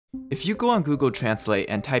If you go on Google Translate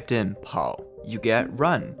and typed in 跑, you get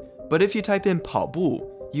run. But if you type in 跑步,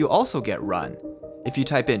 you also get run. If you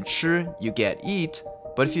type in 吃, you get eat.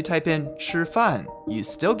 But if you type in 吃饭, you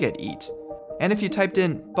still get eat. And if you typed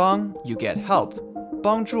in 帮, you get help.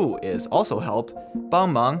 帮助 is also help.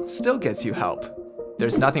 帮忙 still gets you help.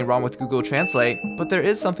 There's nothing wrong with Google Translate, but there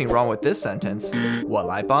is something wrong with this sentence. 我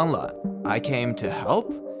来帮了. I came to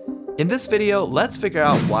help? In this video, let's figure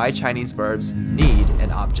out why Chinese verbs need an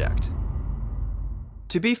object.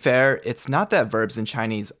 To be fair, it's not that verbs in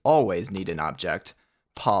Chinese always need an object.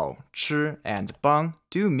 跑, 吃, and 帮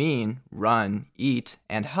do mean run, eat,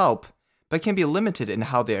 and help, but can be limited in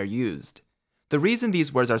how they are used. The reason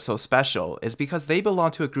these words are so special is because they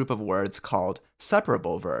belong to a group of words called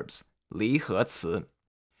separable verbs, 离合词.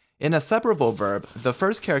 In a separable verb, the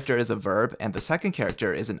first character is a verb and the second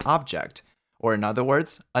character is an object, or in other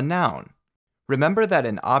words, a noun. Remember that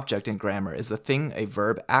an object in grammar is the thing a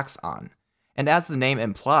verb acts on. And as the name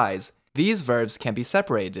implies, these verbs can be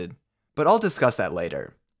separated, but I'll discuss that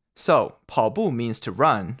later. So, 跑步 means to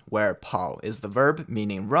run, where 跑 is the verb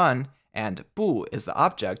meaning run, and 步 is the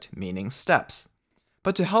object meaning steps.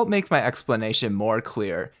 But to help make my explanation more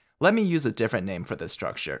clear, let me use a different name for this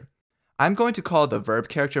structure. I'm going to call the verb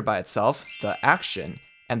character by itself the action,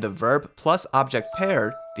 and the verb plus object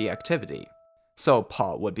pair the activity. So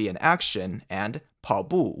跑 would be an action, and 跑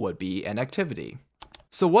步 would be an activity.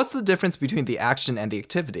 So what's the difference between the action and the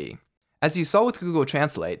activity? As you saw with Google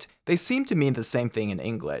Translate, they seem to mean the same thing in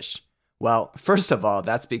English. Well, first of all,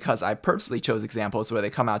 that's because I purposely chose examples where they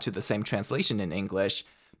come out to the same translation in English,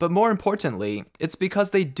 but more importantly, it's because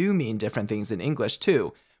they do mean different things in English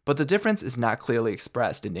too, but the difference is not clearly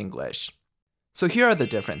expressed in English. So here are the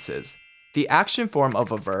differences. The action form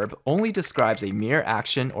of a verb only describes a mere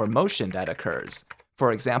action or motion that occurs.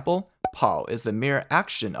 For example, 跑 is the mere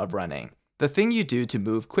action of running, the thing you do to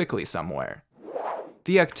move quickly somewhere.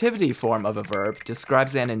 The activity form of a verb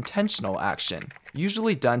describes an intentional action,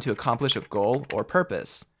 usually done to accomplish a goal or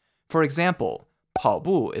purpose. For example, 跑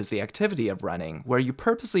步 is the activity of running, where you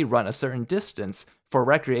purposely run a certain distance for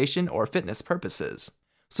recreation or fitness purposes.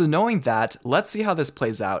 So knowing that, let's see how this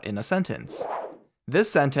plays out in a sentence. This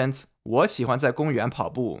sentence, 我喜欢在公园跑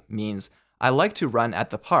步, means I like to run at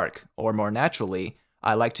the park, or more naturally,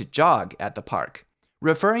 I like to jog at the park,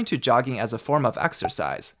 referring to jogging as a form of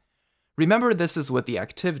exercise. Remember, this is with the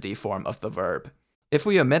activity form of the verb. If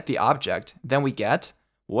we omit the object, then we get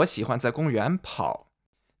我喜欢在公园跑.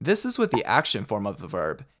 This is with the action form of the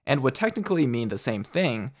verb, and would technically mean the same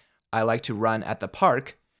thing, I like to run at the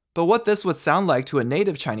park, but what this would sound like to a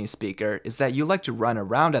native Chinese speaker is that you like to run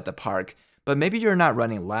around at the park, but maybe you're not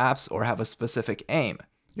running laps or have a specific aim.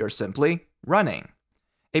 You're simply running.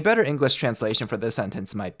 A better English translation for this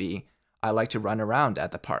sentence might be, I like to run around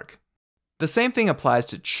at the park. The same thing applies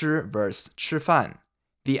to 吃 versus 吃饭.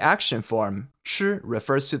 The action form, 吃,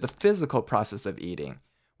 refers to the physical process of eating,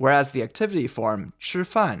 whereas the activity form, 吃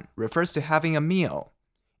饭, refers to having a meal.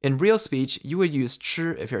 In real speech, you would use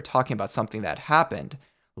吃 if you're talking about something that happened,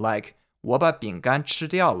 like 我把饼干吃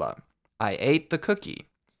掉了. I ate the cookie.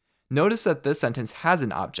 Notice that this sentence has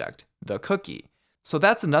an object, the cookie, so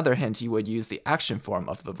that's another hint you would use the action form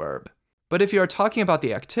of the verb. But if you are talking about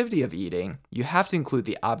the activity of eating, you have to include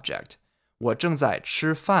the object. 我正在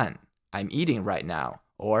吃饭. I'm eating right now,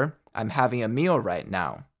 or I'm having a meal right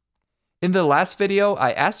now. In the last video,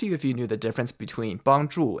 I asked you if you knew the difference between 帮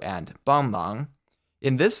助 and 帮忙.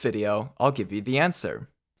 In this video, I'll give you the answer.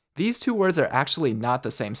 These two words are actually not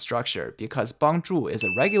the same structure because 帮助 is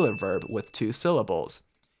a regular verb with two syllables.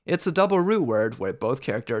 It's a double root word where both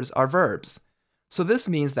characters are verbs. So this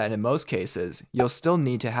means that in most cases, you'll still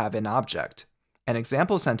need to have an object. An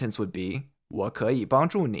example sentence would be 我可以帮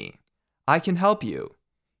助你. I can help you.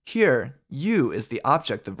 Here, you is the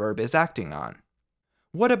object the verb is acting on.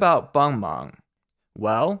 What about 帮忙?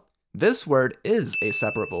 Well, this word is a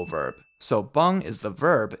separable verb, so 帮 is the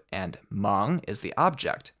verb and 忙 is the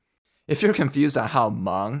object. If you're confused on how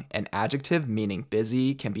忙, an adjective meaning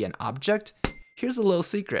busy, can be an object, here's a little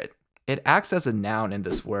secret. It acts as a noun in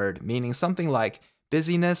this word, meaning something like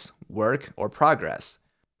busyness, work, or progress.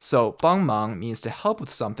 So 帮忙 means to help with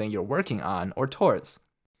something you're working on or towards.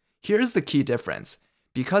 Here's the key difference.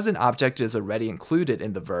 Because an object is already included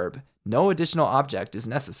in the verb, no additional object is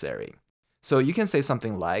necessary. So you can say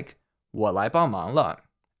something like 我来帮忙了.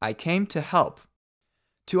 I came to help.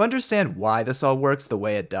 To understand why this all works the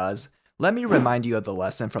way it does, let me remind you of the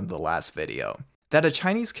lesson from the last video, that a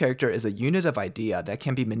Chinese character is a unit of idea that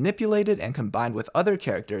can be manipulated and combined with other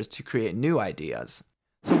characters to create new ideas.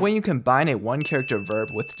 So when you combine a one-character verb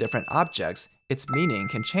with different objects, its meaning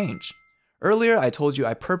can change. Earlier, I told you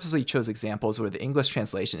I purposely chose examples where the English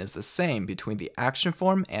translation is the same between the action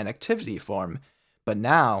form and activity form, but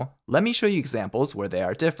now, let me show you examples where they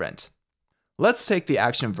are different. Let's take the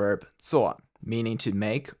action verb 做, meaning to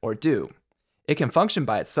make or do. It can function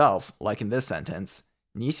by itself, like in this sentence,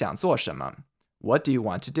 你想做什么? What do you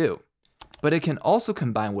want to do? But it can also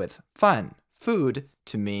combine with 饭, food,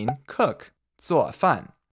 to mean cook, 做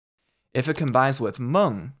饭. If it combines with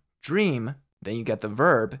梦, dream, then you get the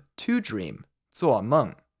verb to dream, 做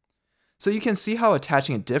梦. So you can see how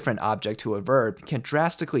attaching a different object to a verb can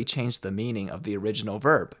drastically change the meaning of the original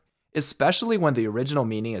verb, especially when the original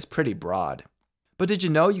meaning is pretty broad. But did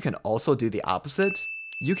you know you can also do the opposite?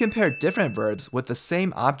 You can pair different verbs with the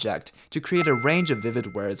same object to create a range of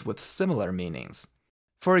vivid words with similar meanings.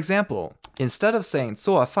 For example, instead of saying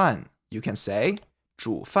做饭, you can say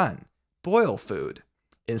煮饭, boil food.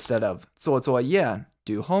 Instead of 做作业,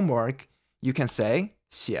 do homework, you can say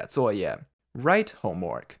写作业, write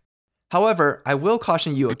homework. However, I will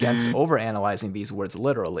caution you against overanalyzing these words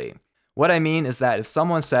literally. What I mean is that if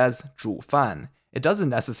someone says 煮饭, it doesn't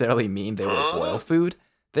necessarily mean they will boil food,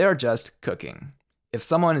 they are just cooking. If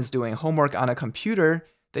someone is doing homework on a computer,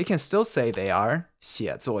 they can still say they are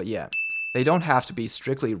写作业. They don't have to be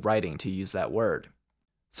strictly writing to use that word.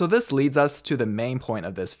 So this leads us to the main point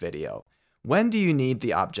of this video. When do you need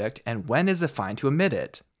the object and when is it fine to omit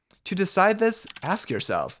it? To decide this, ask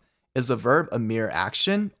yourself, is the verb a mere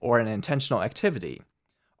action or an intentional activity?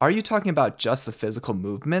 Are you talking about just the physical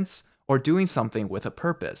movements or doing something with a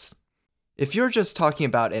purpose? If you're just talking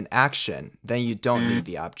about an action, then you don't need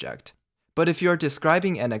the object. But if you're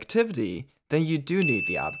describing an activity, then you do need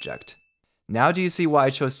the object. Now do you see why I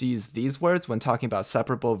chose to use these words when talking about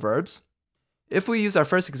separable verbs? If we use our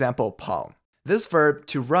first example, 跑, this verb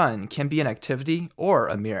to run can be an activity or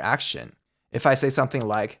a mere action. If I say something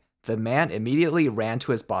like, the man immediately ran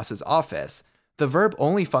to his boss's office, the verb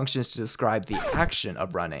only functions to describe the action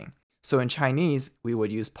of running. So in Chinese, we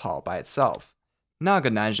would use 跑 by itself. 那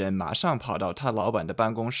个男人马上跑到他老板的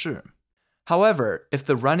办公室. However, if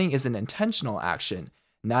the running is an intentional action,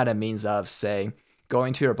 not a means of, say,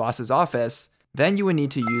 going to your boss's office, then you would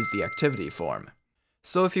need to use the activity form.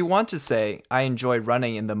 So if you want to say, I enjoy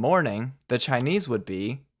running in the morning, the Chinese would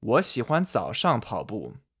be 我喜欢早上跑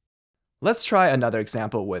步. Let's try another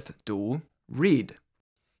example with 读, read.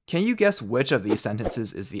 Can you guess which of these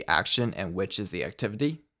sentences is the action and which is the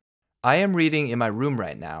activity? I am reading in my room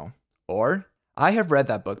right now. Or, I have read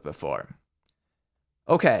that book before.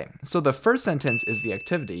 Okay, so the first sentence is the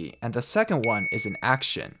activity and the second one is an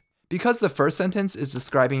action. Because the first sentence is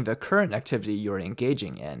describing the current activity you're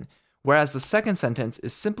engaging in, whereas the second sentence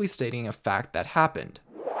is simply stating a fact that happened.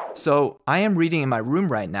 So, I am reading in my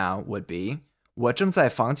room right now would be 我正在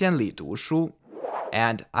房间里读书.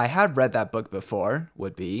 And I have read that book before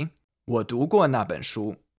would be 我读过那本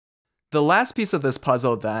书. The last piece of this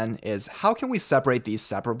puzzle then is how can we separate these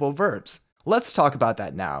separable verbs? Let's talk about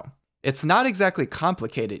that now. It's not exactly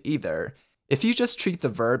complicated either. If you just treat the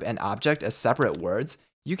verb and object as separate words,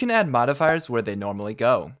 you can add modifiers where they normally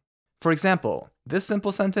go. For example, this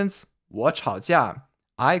simple sentence, 我吵架,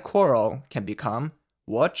 I quarrel, can become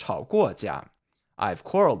我吵过架. I've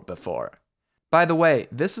quarreled before. By the way,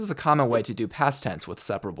 this is a common way to do past tense with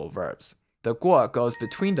separable verbs. The 过 goes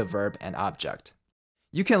between the verb and object.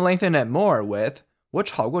 You can lengthen it more with 我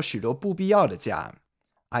吵过许多不必要的架.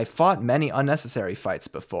 I fought many unnecessary fights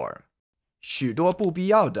before. 许多不必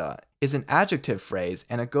要的 is an adjective phrase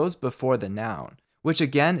and it goes before the noun, which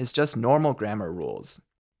again is just normal grammar rules.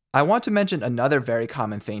 I want to mention another very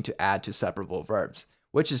common thing to add to separable verbs,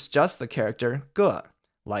 which is just the character 个,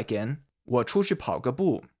 like in 我出去跑个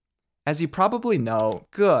步. As you probably know,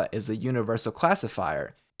 个 is the universal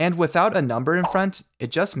classifier, and without a number in front, it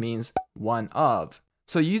just means one of.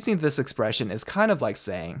 So using this expression is kind of like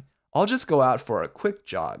saying, I'll just go out for a quick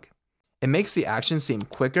jog. It makes the action seem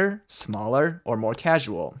quicker, smaller, or more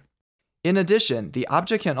casual. In addition, the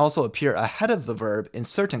object can also appear ahead of the verb in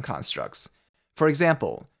certain constructs. For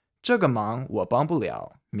example, 这个忙我帮不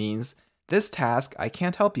了 means this task I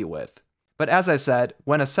can't help you with. But as I said,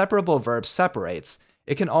 when a separable verb separates,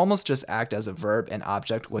 it can almost just act as a verb and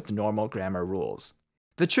object with normal grammar rules.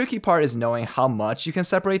 The tricky part is knowing how much you can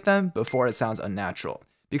separate them before it sounds unnatural,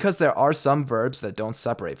 because there are some verbs that don't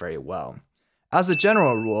separate very well. As a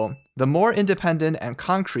general rule, the more independent and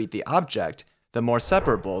concrete the object, the more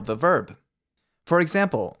separable the verb. For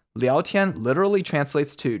example, 聊天 literally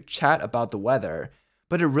translates to chat about the weather,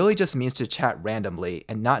 but it really just means to chat randomly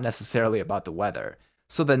and not necessarily about the weather.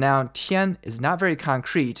 So the noun 天 is not very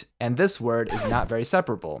concrete, and this word is not very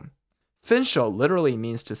separable. 分手 literally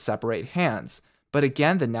means to separate hands, but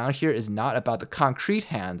again the noun here is not about the concrete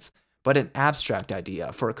hands, but an abstract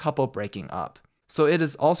idea for a couple breaking up, so it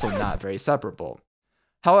is also not very separable.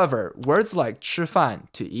 However, words like 吃饭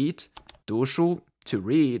to eat, 读书 to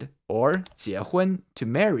read, or 结婚 to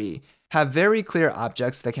marry have very clear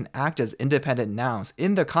objects that can act as independent nouns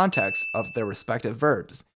in the context of their respective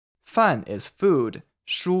verbs. 饭 is food,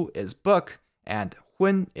 书 is book, and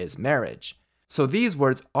婚 is marriage. So these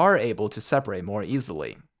words are able to separate more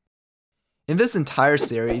easily. In this entire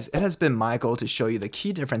series, it has been my goal to show you the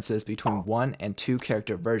key differences between 1 and 2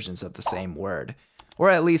 character versions of the same word, or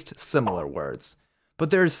at least similar words. But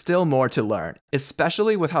there is still more to learn,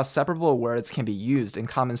 especially with how separable words can be used in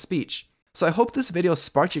common speech. So I hope this video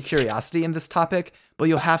sparked your curiosity in this topic, but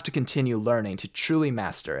you'll have to continue learning to truly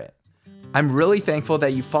master it. I'm really thankful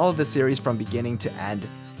that you followed this series from beginning to end,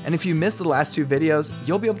 and if you missed the last 2 videos,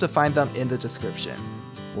 you'll be able to find them in the description.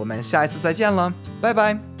 我们下一次再见了，拜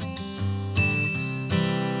拜。